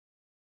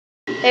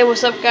Hey,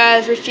 what's up,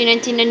 guys?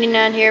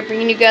 Richie1999 here,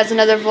 bringing you guys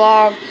another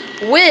vlog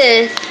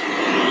with.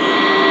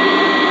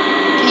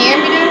 Can you hear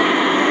me, dude?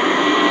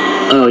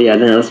 Oh yeah,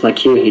 no, that's my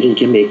cue. He didn't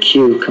give me a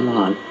cue. Come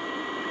on.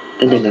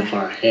 Didn't think that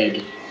far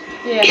ahead.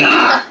 Yeah.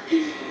 God.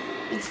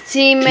 It's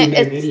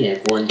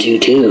xXTManManiaXx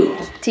 122.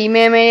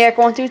 xXTManManiaXx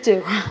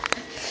 122.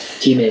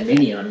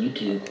 xXTManManiaXx on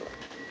YouTube.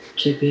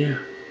 Check me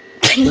out.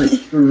 Like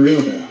for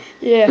real though.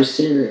 Yeah. For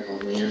cereal,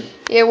 man.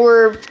 Yeah,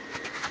 we're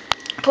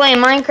playing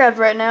Minecraft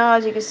right now,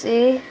 as you can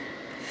see.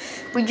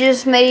 We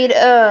just made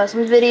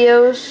some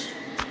videos.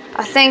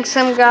 I think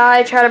some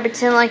guy tried to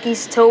pretend like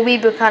he's Toby,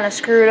 but kind of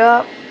screwed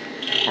up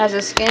as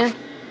a skin.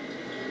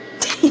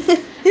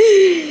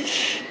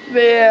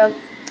 But yeah,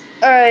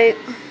 alright.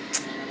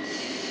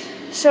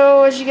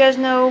 So, as you guys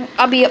know,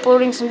 I'll be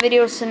uploading some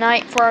videos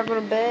tonight before I go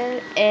to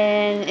bed.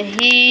 And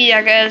he,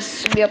 I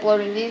guess, will be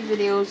uploading these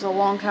videos a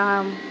long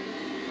time.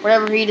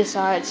 Whatever he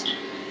decides.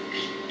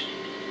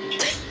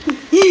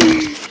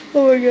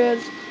 Oh my god.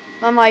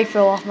 My mic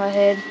fell off my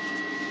head.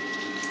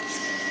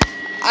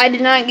 I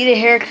did not get a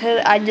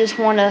haircut. I just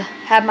want to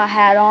have my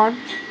hat on.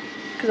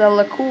 Because I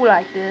look cool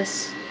like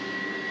this.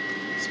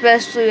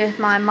 Especially with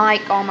my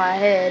mic on my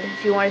head.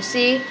 If you want to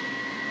see,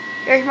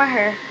 here's my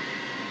hair.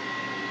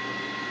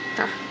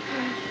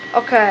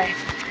 Okay.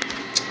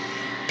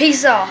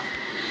 Peace off.